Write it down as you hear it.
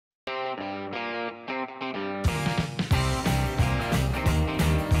Well,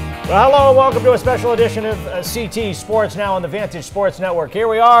 hello and welcome to a special edition of CT Sports Now on the Vantage Sports Network. Here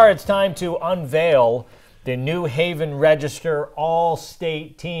we are. It's time to unveil the New Haven Register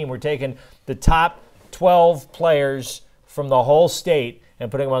All-State team. We're taking the top 12 players from the whole state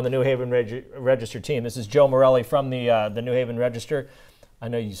and putting them on the New Haven Register team. This is Joe Morelli from the New Haven Register. I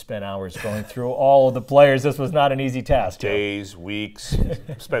know you spent hours going through all of the players. This was not an easy task. Days, weeks,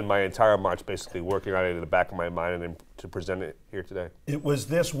 spent my entire March basically working on it in the back of my mind and then to present it here today. Was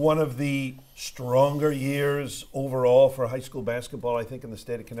this one of the stronger years overall for high school basketball, I think, in the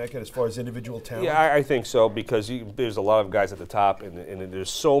state of Connecticut as far as individual talent? Yeah, I think so because there's a lot of guys at the top and there's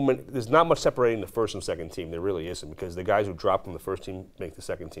so many. There's not much separating the first and second team. There really isn't because the guys who drop from the first team make the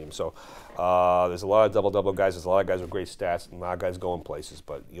second team. So there's a lot of double-double guys. There's a lot of guys with great stats and a lot of guys going places,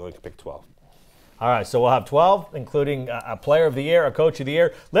 but you only can pick 12. All right, so we'll have 12, including a player of the year, a coach of the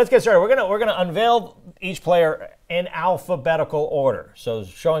year. Let's get started. We're gonna unveil each player in alphabetical order. So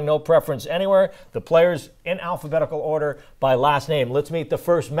showing no preference anywhere, the players in alphabetical order by last name. Let's meet the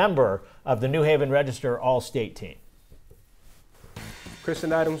first member of the New Haven Register All-State team.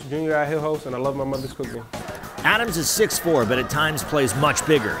 Christian Adams, junior at Hill House, and I love my mother's cooking. Adams is 6'4", but at times plays much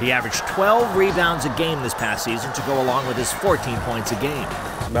bigger. He averaged 12 rebounds a game this past season to go along with his 14 points a game.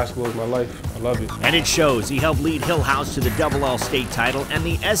 Basketball is my life. I love it. And it shows. He helped lead Hill House to the Double L state title and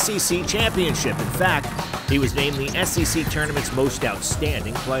the SEC championship. In fact, he was named the SEC tournament's most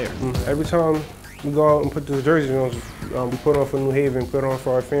outstanding player. Every time we go out and put the jerseys on, we put on for New Haven, put on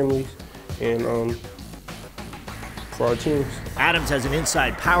for our families, and for our teams. Adams has an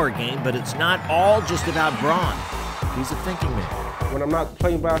inside power game, but it's not all just about brawn. He's a thinking man. When I'm not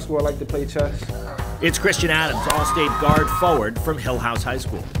playing basketball, I like to play chess. It's Christian Adams, All-State guard forward from Hill House High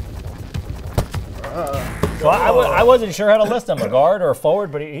School. So I wasn't sure how to list him, a guard or a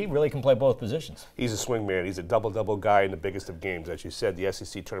forward, but he really can play both positions. He's a swing man. He's a double-double guy in the biggest of games. As you said, the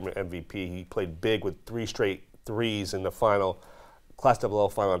SEC tournament MVP. He played big with 3 straight threes in the final, Class Double L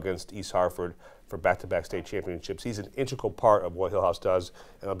final against East Hartford for back-to-back state championships. He's an integral part of what Hill House does,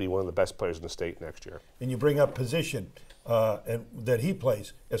 and he'll be one of the best players in the state next year. And you bring up position and that he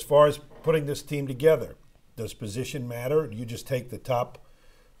plays. As far as putting this team together, does position matter? Do you just take the top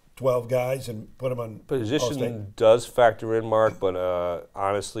 12 guys and put them on Position All-State? does factor in, Mark, but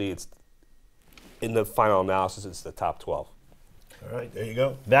honestly, it's in the final analysis, it's the top 12. All right, there you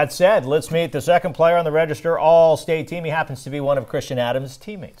go. That said, let's meet the second player on the Register All-State team. He happens to be one of Christian Adams'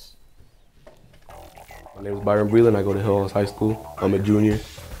 teammates. My name is Byron Breland. I go to Hill House High School. I'm a junior.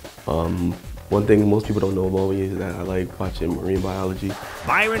 One thing most people don't know about me is that I like watching marine biology.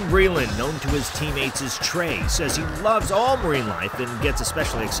 Byron Breland, known to his teammates as Trey, says he loves all marine life and gets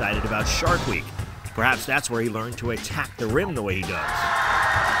especially excited about Shark Week. Perhaps that's where he learned to attack the rim the way he does.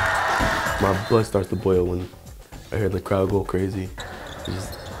 My blood starts to boil when I hear the crowd go crazy.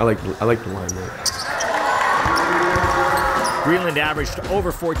 I like the limelight. Breland averaged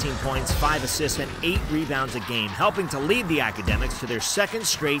over 14 points, 5 assists, and 8 rebounds a game, helping to lead the Academics to their second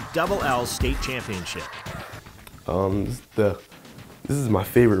straight Double L state championship. This is my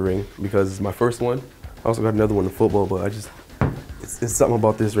favorite ring because it's my first one. I also got another one in football, but it's something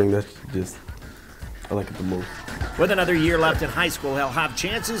about this ring that I like it the most. With another year left in high school, he'll have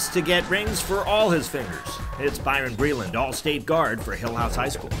chances to get rings for all his fingers. It's Byron Breland, All-State guard for Hill House High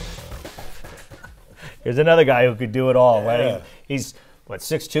School. Here's another guy who could do it all. Yeah. Right? He's,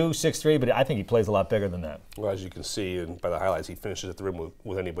 6'2", 6'3", but I think he plays a lot bigger than that. Well, as you can see and by the highlights, he finishes at the rim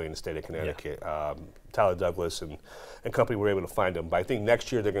with anybody in the state of Connecticut. Yeah. Tyler Douglas and company were able to find him. But I think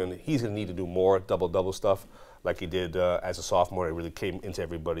next year he's going to need to do more double-double stuff like he did as a sophomore. It really came into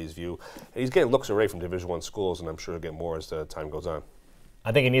everybody's view. And he's getting looks away from Division I schools, and I'm sure he'll get more as the time goes on.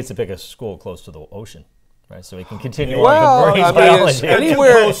 I think he needs to pick a school close to the ocean. Right, so he can continue well, on with marine biology.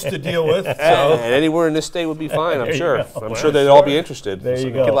 Anywhere close to deal with. So. And anywhere in this state would be fine, I'm sure. I'm sure they'd all be interested. There you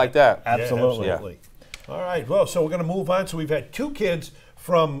A go. kid like that. Absolutely. Yeah, absolutely. Yeah. All right, well, so we're going to move on. So we've had 2 kids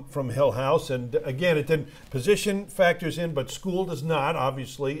from Hill House, and again, it didn't position factors in, but school does not,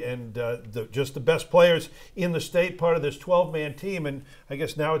 obviously, and just the best players in the state, part of this 12-man team. And I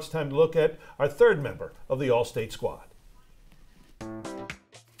guess now it's time to look at our third member of the All-State squad.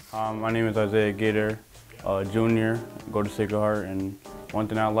 My name is Isaiah Gator. Junior, go to Sacred Heart, and one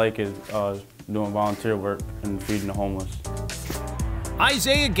thing I like is doing volunteer work and feeding the homeless.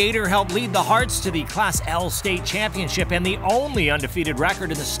 Isaiah Gator helped lead the Hearts to the Class L state championship and the only undefeated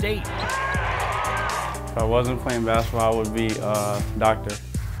record in the state. If I wasn't playing basketball, I would be a doctor.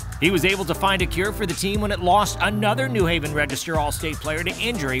 He was able to find a cure for the team when it lost another New Haven Register All-State player to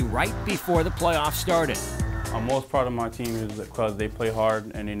injury right before the playoffs started. I'm most proud of my team is because they play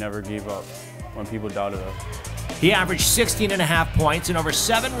hard and they never gave up when people doubted us. He averaged 16.5 points and over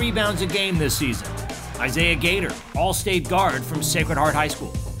 7 rebounds a game this season. Isaiah Gator, All-State guard from Sacred Heart High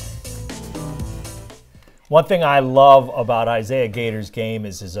School. One thing I love about Isaiah Gator's game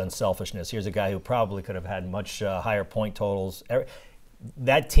is his unselfishness. Here's a guy who probably could have had much higher point totals.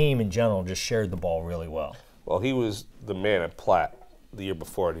 That team in general just shared the ball really well. Well, he was the man at Platt the year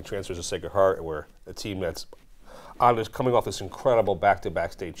before, and he transfers to Sacred Heart, where a team that's coming off this incredible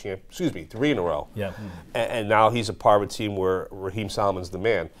back-to-back state champ, 3 in a row. Yeah. And now he's a part of a team where Raheem Solomon's the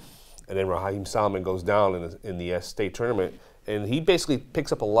man. And then Raheem Solomon goes down in the state tournament, and he basically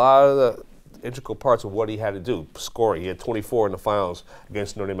picks up a lot of the integral parts of what he had to do. Scoring, he had 24 in the finals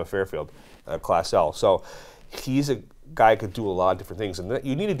against Notre Dame of Fairfield, Class L. So he's a guy who could do a lot of different things, and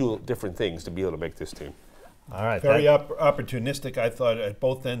you need to do different things to be able to make this team. All right. Very opportunistic, I thought, at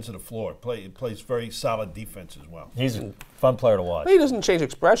both ends of the floor. Plays very solid defense as well. He's a fun player to watch. He doesn't change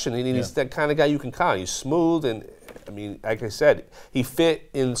expression. He's that kind of guy you can count. He's smooth, and I mean, like I said, he fit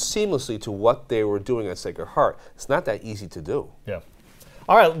in seamlessly to what they were doing at Sacred Heart. It's not that easy to do. Yeah.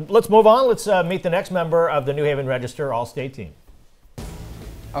 All right, let's move on. Let's meet the next member of the New Haven Register All-State team.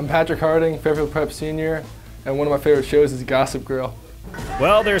 I'm Patrick Harding, Fairfield Prep senior, and one of my favorite shows is Gossip Girl.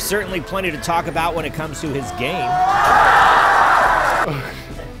 Well, there's certainly plenty to talk about when it comes to his game.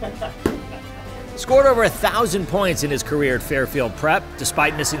 Scored over 1,000 points in his career at Fairfield Prep.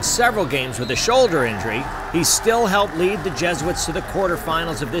 Despite missing several games with a shoulder injury, he still helped lead the Jesuits to the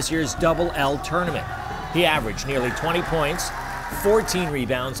quarterfinals of this year's Double L tournament. He averaged nearly 20 points, 14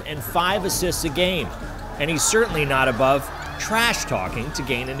 rebounds, and 5 assists a game. And he's certainly not above trash talking to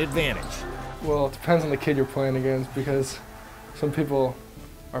gain an advantage. Well, it depends on the kid you're playing against, because some people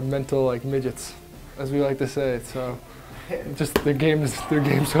are mental like midgets, as we like to say. So just their game's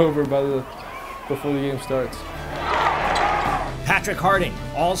over before the game starts. Patrick Harding,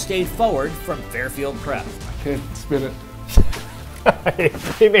 All-State forward from Fairfield Prep. I can't spin it.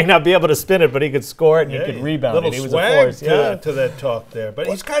 He may not be able to spin it, but he could score it and he could rebound it. Little He was swag a force. to that talk there. But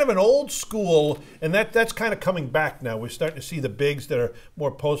he's kind of an old school, and that's kind of coming back now. We're starting to see the bigs that are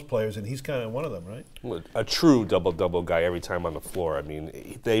more post players, and he's kind of one of them, right? A true double-double guy every time on the floor. I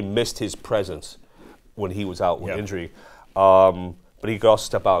mean, they missed his presence when he was out with injury. But he could also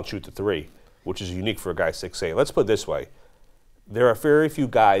step out and shoot the 3, which is unique for a guy 6'8". Let's put it this way. There are very few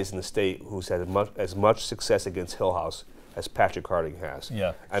guys in the state who's had as much success against Hillhouse as Patrick Harding has.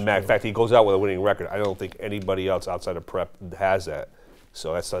 Yeah. And matter of fact, he goes out with a winning record. I don't think anybody else outside of Prep has that.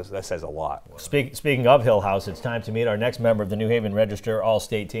 So that says a lot. Speaking of Hillhouse, it's time to meet our next member of the New Haven Register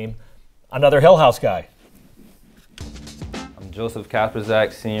All-State team, another Hillhouse guy. I'm Joseph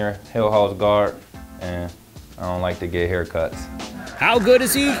Kasperzak, senior Hillhouse guard, and I don't like to get haircuts. How good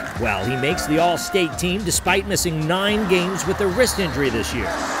is he? Well, he makes the All-State team despite missing 9 games with a wrist injury this year.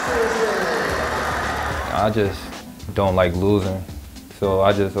 I just don't like losing, so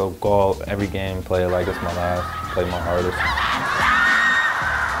I just go out every game, play it like it's my last, play my hardest.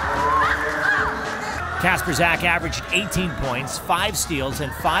 Kasperzak averaged 18 points, 5 steals,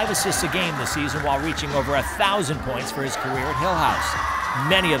 and 5 assists a game this season while reaching over 1,000 points for his career at Hillhouse.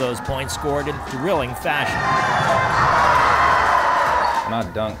 Many of those points scored in thrilling fashion. When I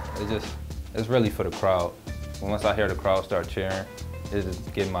dunk, it's really for the crowd. Once I hear the crowd start cheering, it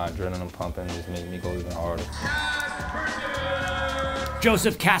just get my adrenaline pumping and just make me go even harder.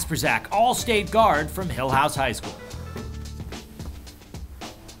 Joseph Kasperzak, All-State guard from Hillhouse High School.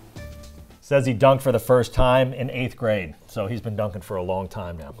 Says he dunked for the first time in 8th grade, so he's been dunking for a long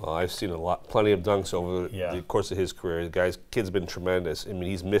time now. Well, I've seen plenty of dunks over the course of his career. The kid's been tremendous. I mean,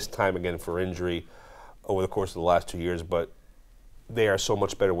 he's missed time again for injury over the course of the last 2 years, but they are so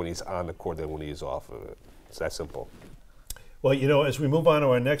much better when he's on the court than when he's off of it. It's that simple. Well, you know, as we move on to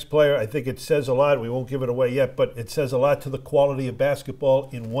our next player, I think it says a lot. We won't give it away yet, but it says a lot to the quality of basketball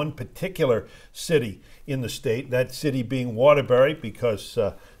in one particular city in the state, that city being Waterbury, because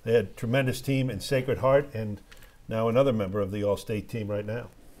they had a tremendous team in Sacred Heart, and now another member of the All-State team right now.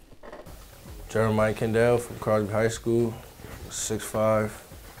 Jeremiah Kendall from Crosby High School, 6'5",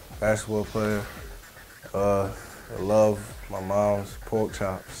 basketball player. I love my mom's pork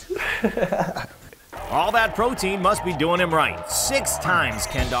chops. All that protein must be doing him right. 6 times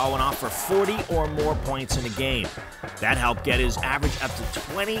Kendall went off for 40 or more points in a game. That helped get his average up to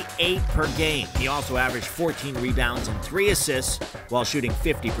 28 per game. He also averaged 14 rebounds and 3 assists while shooting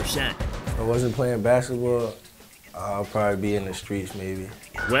 50%. If I wasn't playing basketball, I'll probably be in the streets maybe.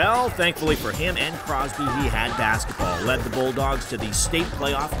 Well, thankfully for him and Crosby, he had basketball. Led the Bulldogs to the state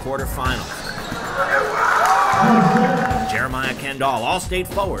playoff quarterfinals. Jeremiah Kendall, All-State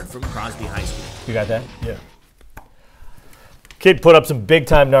forward from Crosby High School. You got that? Yeah. Kid put up some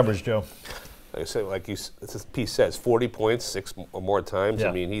big-time numbers, Joe. Like I said, like this piece says, 40 points 6 or more times. Yeah.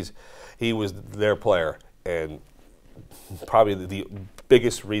 I mean, he was their player, and probably the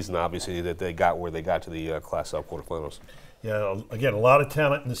biggest reason, obviously, that they got where they got to the Class L quarterfinals. Yeah, again, a lot of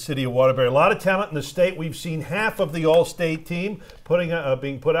talent in the city of Waterbury. A lot of talent in the state. We've seen half of the All-State team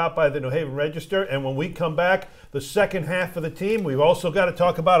being put out by the New Haven Register. And when we come back, the second half of the team, we've also got to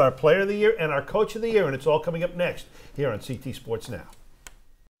talk about our Player of the Year and our Coach of the Year. And it's all coming up next here on CT Sports Now.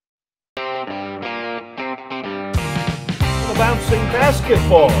 Bouncing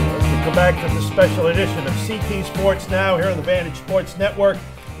basketball as we come back to the special edition of CT Sports Now here on the Vantage Sports Network.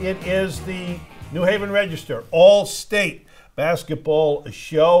 It is the New Haven Register All-State Basketball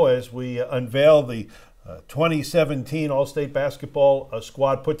Show as we unveil the 2017 All-State Basketball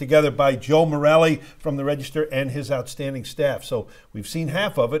squad put together by Joe Morelli from the Register and his outstanding staff. So we've seen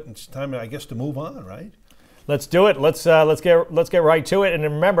half of it, and it's time, I guess, to move on, right? Let's do it. Let's get right to it. And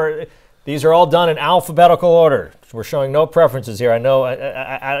remember, these are all done in alphabetical order. We're showing no preferences here. I know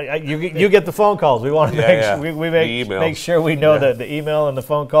you get the phone calls. We want to make sure we know the email and the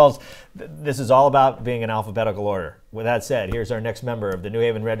phone calls. This is all about being in alphabetical order. With that said, here's our next member of the New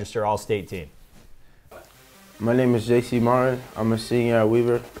Haven Register All-State team. My name is J.C. Martin. I'm a senior at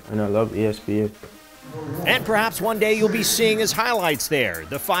Weaver, and I love ESPN. And perhaps one day you'll be seeing his highlights there.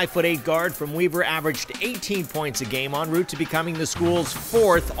 The 5'8" guard from Weaver averaged 18 points a game en route to becoming the school's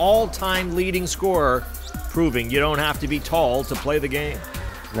 4th all-time leading scorer, proving you don't have to be tall to play the game.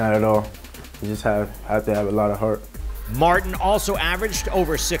 Not at all. You just have to have a lot of heart. Martin also averaged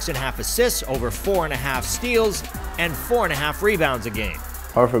over 6.5 assists, over 4.5 steals, and 4.5 rebounds a game.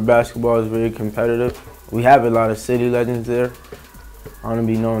 Hartford basketball is very competitive. We have a lot of city legends there. I want to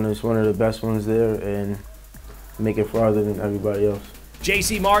be known as one of the best ones there and make it farther than everybody else.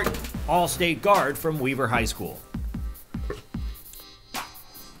 J.C. Martin, All-State guard from Weaver High School.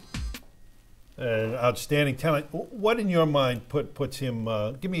 Outstanding talent. What in your mind puts him,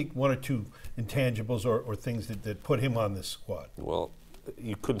 give me one or two intangibles or things that put him on this squad? Well,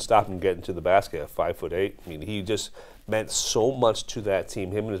 you couldn't stop him getting to the basket at 5'8". I mean, he just meant so much to that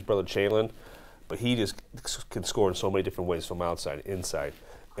team, him and his brother Chalin. But he just can score in so many different ways from outside, inside.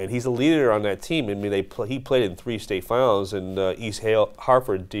 And he's a leader on that team. I mean, he played in 3 state finals, and East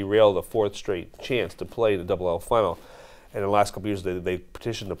Hartford derailed a 4th straight chance to play the Double L final. And in the last couple of years, they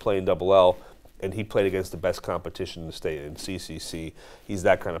petitioned to play in Double L, and he played against the best competition in the state, in CCC. He's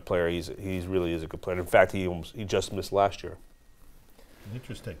that kind of player. He really is a good player. In fact, he just missed last year.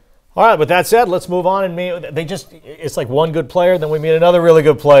 Interesting. All right, with that said, let's move on and it's like one good player, then we meet another really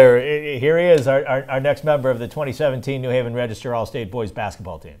good player. Here he is, our next member of the 2017 New Haven Register All-State Boys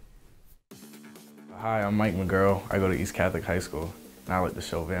Basketball team. Hi, I'm Mike McGurl. I go to East Catholic High School, and I like the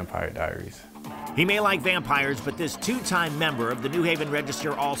show Vampire Diaries. He may like vampires, but this 2-time member of the New Haven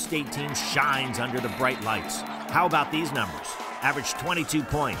Register All-State team shines under the bright lights. How about these numbers? Averaged 22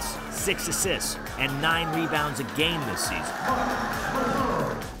 points, 6 assists, and 9 rebounds a game this season.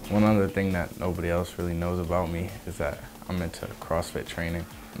 One other thing that nobody else really knows about me is that I'm into CrossFit training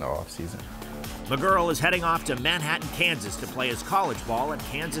in the off-season. McGurl is heading off to Manhattan, Kansas to play his college ball at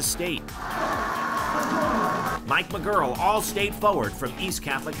Kansas State. Mike McGurl, All-State forward from East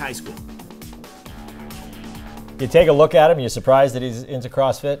Catholic High School. You take a look at him, you're surprised that he's into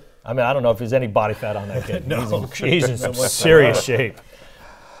CrossFit? I mean, I don't know if there's any body fat on that kid. No. He's in some serious shape.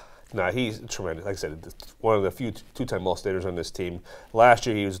 No, he's tremendous. Like I said, one of the few 2-time All-Staters on this team. Last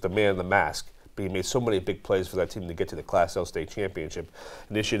year, he was the man in the mask, but he made so many big plays for that team to get to the Class L state championship.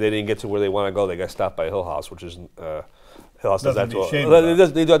 And this year, they didn't get to where they want to go. They got stopped by Hillhouse, which is Hillhouse does that to they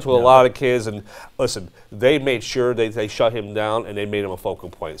do that to a lot of kids. And listen, they made sure they shut him down and they made him a focal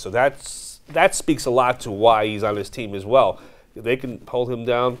point. So that speaks a lot to why he's on this team as well. They can hold him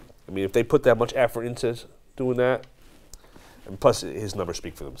down. I mean, if they put that much effort into doing that. And plus, his numbers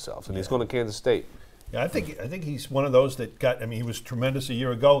speak for themselves. And he's going to Kansas State. Yeah, I think he's one of those that got. I mean, he was tremendous a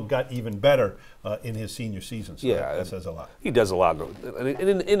year ago. Got even better in his senior season. So yeah, that says a lot. He does a lot.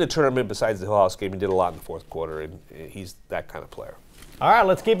 In the tournament, besides the Hill House game, he did a lot in the 4th quarter, and he's that kind of player. All right,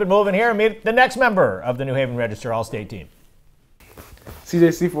 let's keep it moving here and meet the next member of the New Haven Register All-State team.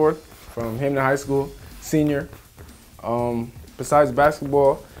 CJ Seaforth from Hampton High School, senior. Besides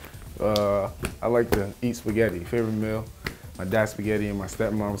basketball, I like to eat spaghetti. Favorite meal. My dad's spaghetti and my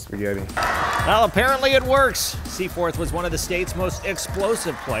stepmom's spaghetti. Well, apparently it works. Seaforth was one of the state's most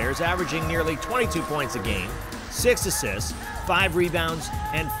explosive players, averaging nearly 22 points a game, 6 assists, 5 rebounds,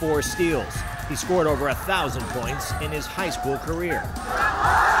 and 4 steals. He scored over 1,000 points in his high school career.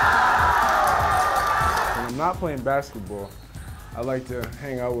 When I'm not playing basketball, I like to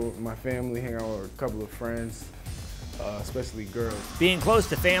hang out with my family, hang out with a couple of friends. especially girls. Being close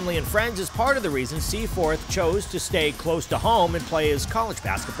to family and friends is part of the reason Seaforth chose to stay close to home and play his college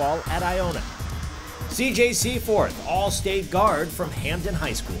basketball at Iona. CJ Seaforth, all-state guard from Hamden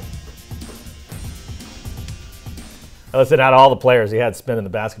High School. Listen, out of all the players, he had spinning the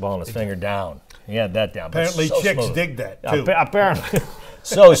basketball on his finger down. He had that down. Apparently so chicks smooth. dig that, too. Apparently.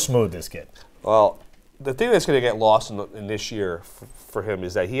 So smooth, this kid. Well, the thing that's going to get lost in this year for him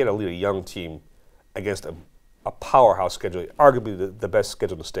is that he had to lead a young team against a powerhouse schedule, arguably the best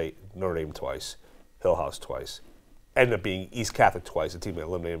schedule in the state. Notre Dame twice, Hillhouse twice. Ended up being East Catholic twice, the team that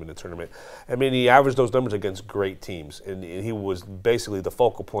eliminated him in the tournament. I mean, he averaged those numbers against great teams, and he was basically the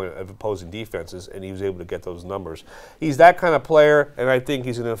focal point of opposing defenses, and he was able to get those numbers. He's that kind of player, and I think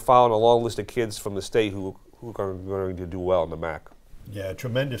he's going to follow a long list of kids from the state who are going to do well in the MAC. Yeah,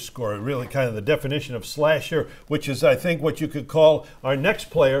 tremendous scorer. Really kind of the definition of slasher, which is, I think, what you could call our next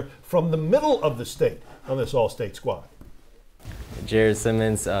player from the middle of the state on this all-state squad. Jared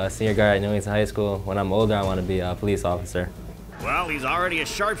Simmons, senior guard at Newington High School. When I'm older, I want to be a police officer. Well, he's already a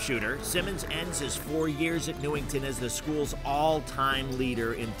sharpshooter. Simmons ends his 4 years at Newington as the school's all-time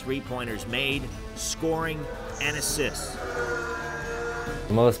leader in three-pointers made, scoring, and assists.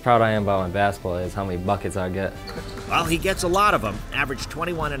 The most proud I am about my basketball is how many buckets I get. Well, he gets a lot of them. Averaged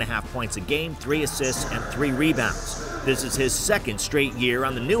 21.5 points a game, 3 assists, and 3 rebounds. This is his second straight year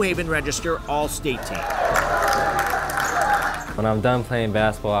on the New Haven Register All-State team. When I'm done playing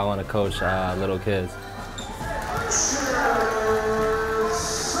basketball, I want to coach little kids.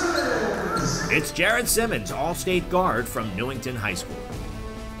 It's Jared Simmons, all-state guard from Newington High School.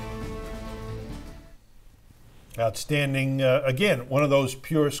 Outstanding. Again, one of those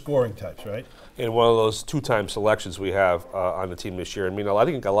pure scoring types, right? And one of those two-time selections we have on the team this year. I mean, I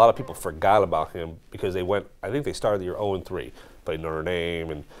think a lot of people forgot about him because I think they started the year 0-3, played Notre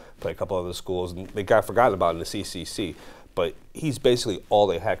Dame and played a couple other schools, and they got forgotten about in the CCC. But he's basically all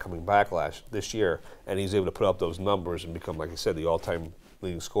they had coming back this year, and he's able to put up those numbers and become, like I said, the all-time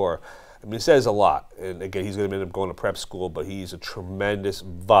leading scorer. I mean, it says a lot. And again, he's going to end up going to prep school, but he's a tremendous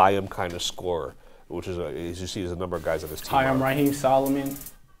volume kind of scorer, which is, as you see, there's a number of guys on this team. Hi, I'm Raheem Solomon.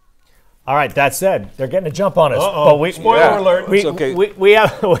 All right, that said, they're getting a jump on us. Uh-oh. But Spoiler alert. We, It's okay. we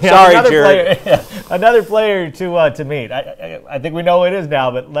have Sorry, another Jared. player, another player to meet. I think we know who it is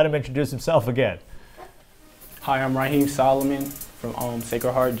now, but let him introduce himself again. Hi, I'm Raheem Solomon from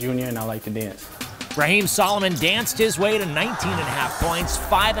Sacred Heart Junior, and I like to dance. Raheem Solomon danced his way to 19.5 points,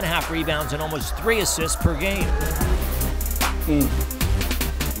 5.5 rebounds, and almost 3 assists per game.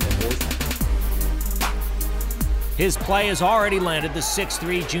 His play has already landed the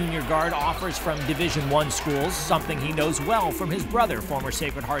 6'3" junior guard offers from Division I schools, something he knows well from his brother, former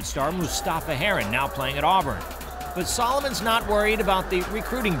Sacred Heart star Mustafa Heron, now playing at Auburn. But Solomon's not worried about the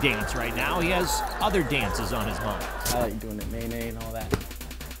recruiting dance right now. He has other dances on his mind. I like doing the nay-nay and all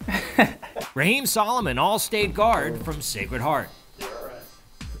that. Raheem Solomon, all-state guard from Sacred Heart.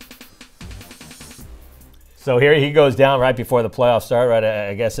 So here he goes down right before the playoffs start, right?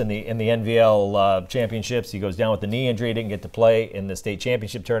 I guess in the NVL championships, he goes down with the knee injury. Didn't get to play in the state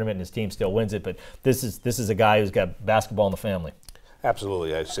championship tournament, and his team still wins it. But this is a guy who's got basketball in the family.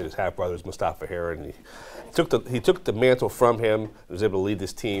 Absolutely. I said his half brother is Mustafa Heron. He took the mantle from him and was able to lead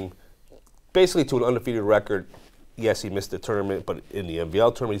this team basically to an undefeated record. Yes, he missed the tournament, but in the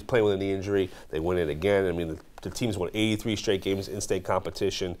MVL tournament, he's playing with a knee injury. They win it again. I mean, the team's won 83 straight games in state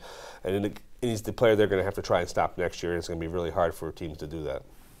competition, and he's the player they're going to have to try and stop next year. And it's going to be really hard for teams to do that.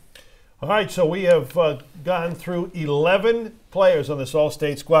 All right, so we have gone through 11 players on this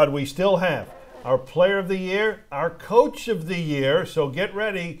all-state squad. We still have our player of the year, our coach of the year. So get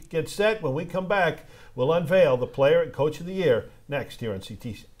ready, get set. When we come back, we'll unveil the player and coach of the year next here on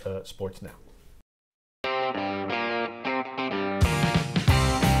CT Sports Now.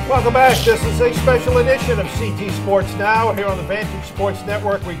 Welcome back. This is a special edition of CT Sports Now here on the Vantage Sports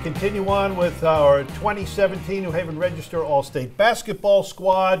Network. We continue on with our 2017 New Haven Register All-State Basketball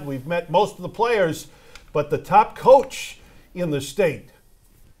Squad. We've met most of the players, but the top coach in the state,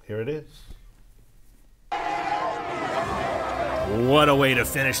 here it is. What a way to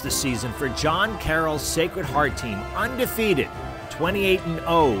finish the season for John Carroll's Sacred Heart team, undefeated,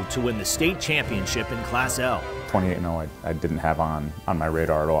 28-0 to win the state championship in Class L. 28-0 I didn't have on my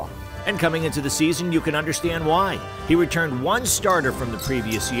radar at all. And coming into the season, you can understand why. He returned one starter from the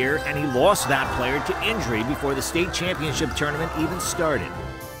previous year, and he lost that player to injury before the state championship tournament even started.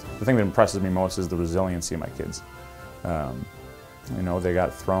 The thing that impresses me most is the resiliency of my kids. You know, they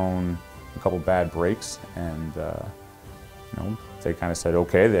got thrown a couple bad breaks, and you know, they kind of said,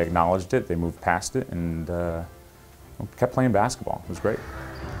 okay, they acknowledged it, they moved past it, and kept playing basketball. It was great.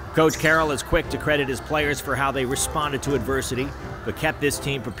 Coach Carroll is quick to credit his players for how they responded to adversity, but kept this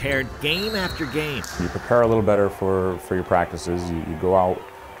team prepared game after game. You prepare a little better for your practices. You go out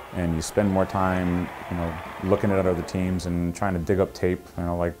and you spend more time, looking at other teams and trying to dig up tape,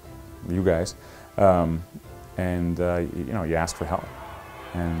 like you guys. You ask for help.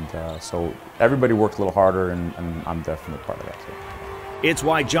 And so everybody worked a little harder, and I'm definitely part of that too. It's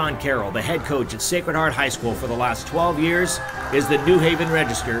why John Carroll, the head coach at Sacred Heart High School for the last 12 years, is the New Haven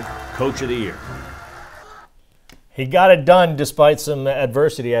Register Coach of the Year. He got it done despite some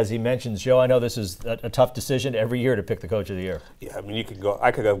adversity, as he mentions. Joe, I know this is a tough decision every year to pick the Coach of the Year. Yeah, I mean, I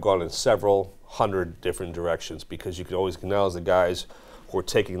could have gone in several hundred different directions, because you could always acknowledge the guys who are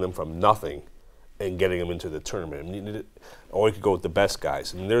taking them from nothing and getting them into the tournament. Or you could go with the best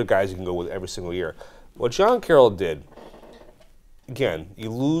guys. And there are guys you can go with every single year. What John Carroll did, again, you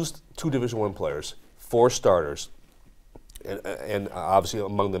lose 2 Division I players, 4 starters, and obviously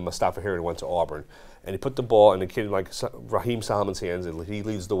among them Mustafa Harry went to Auburn. And he put the ball in a kid like Raheem Solomon's hands, and he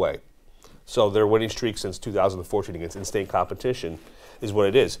leads the way. So their winning streak since 2014 against in-state competition is what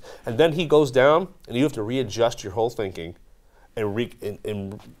it is. And then he goes down, and you have to readjust your whole thinking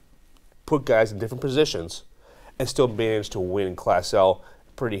and put guys in different positions and still manage to win in Class L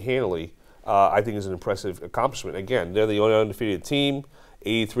pretty handily. I think is an impressive accomplishment. Again, they're the only undefeated team,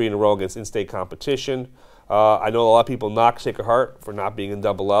 83 in a row against in-state competition. I know a lot of people knock Sacred Heart for not being in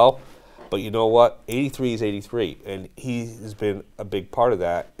Double L, but you know what? 83 is 83, and he has been a big part of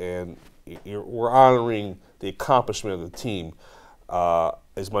that, and we're honoring the accomplishment of the team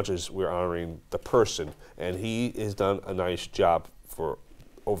as much as we're honoring the person, and he has done a nice job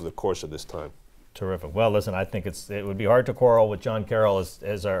over the course of this time. Terrific. Well, listen, I think it would be hard to quarrel with John Carroll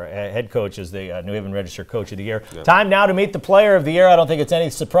as our head coach, as the New Haven Register Coach of the Year. Yep. Time now to meet the Player of the Year. I don't think it's any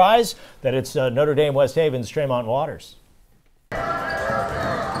surprise that it's Notre Dame West Haven's Tremont Waters.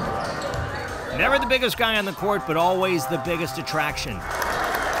 Never the biggest guy on the court, but always the biggest attraction.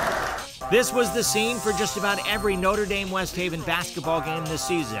 This was the scene for just about every Notre Dame West Haven basketball game this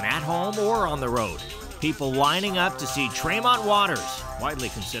season, at home or on the road. People lining up to see Tremont Waters, widely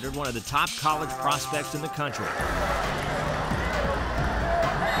considered one of the top college prospects in the country.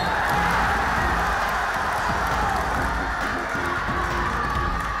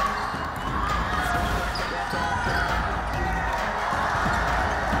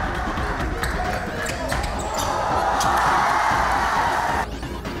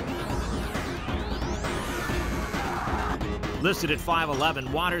 Listed at 5'11",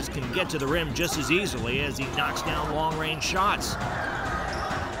 Waters can get to the rim just as easily as he knocks down long-range shots.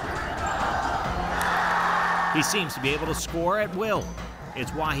 He seems to be able to score at will.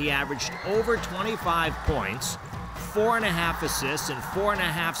 It's why he averaged over 25 points, 4.5 assists, and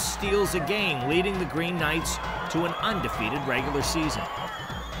 4.5 steals a game, leading the Green Knights to an undefeated regular season.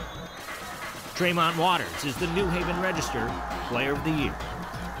 Tremont Waters is the New Haven Register Player of the Year.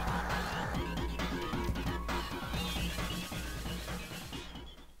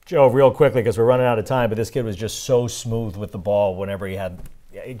 Joe, real quickly, because we're running out of time, but this kid was just so smooth with the ball whenever he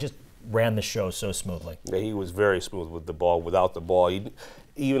just ran the show so smoothly. Yeah, he was very smooth with the ball, without the ball.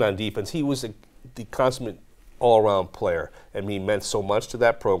 Even on defense, he was the consummate all-around player, and he meant so much to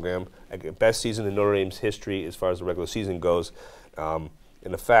that program. Best season in Notre Dame's history as far as the regular season goes. And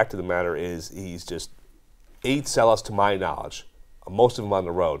the fact of the matter is, he's just 8 sellouts to my knowledge, most of them on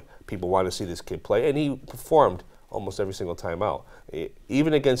the road. People want to see this kid play, and he performed almost every single time out.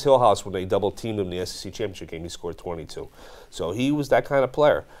 Even against Hillhouse, when they double-teamed him in the SEC Championship game, he scored 22. So he was that kind of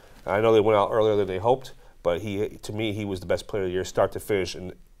player. I know they went out earlier than they hoped, but to me, he was the best player of the year, start to finish,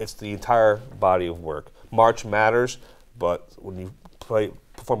 and it's the entire body of work. March matters, but when you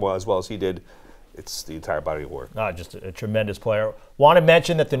perform well as he did, it's the entire body of work. Just a tremendous player. Want to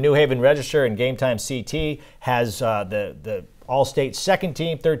mention that the New Haven Register and Game Time CT has the All-State second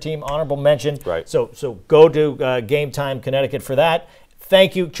team, third team, honorable mention. Right. So go to Game Time Connecticut for that.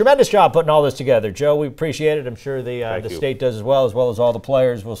 Thank you. Tremendous job putting all this together, Joe. We appreciate it. I'm sure the state does as well as all the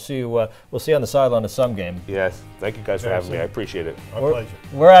players. We'll see you. We'll see you on the sideline of some game. Yes. Thank you guys for having me. I appreciate it. Our pleasure.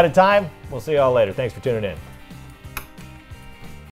 We're out of time. We'll see you all later. Thanks for tuning in.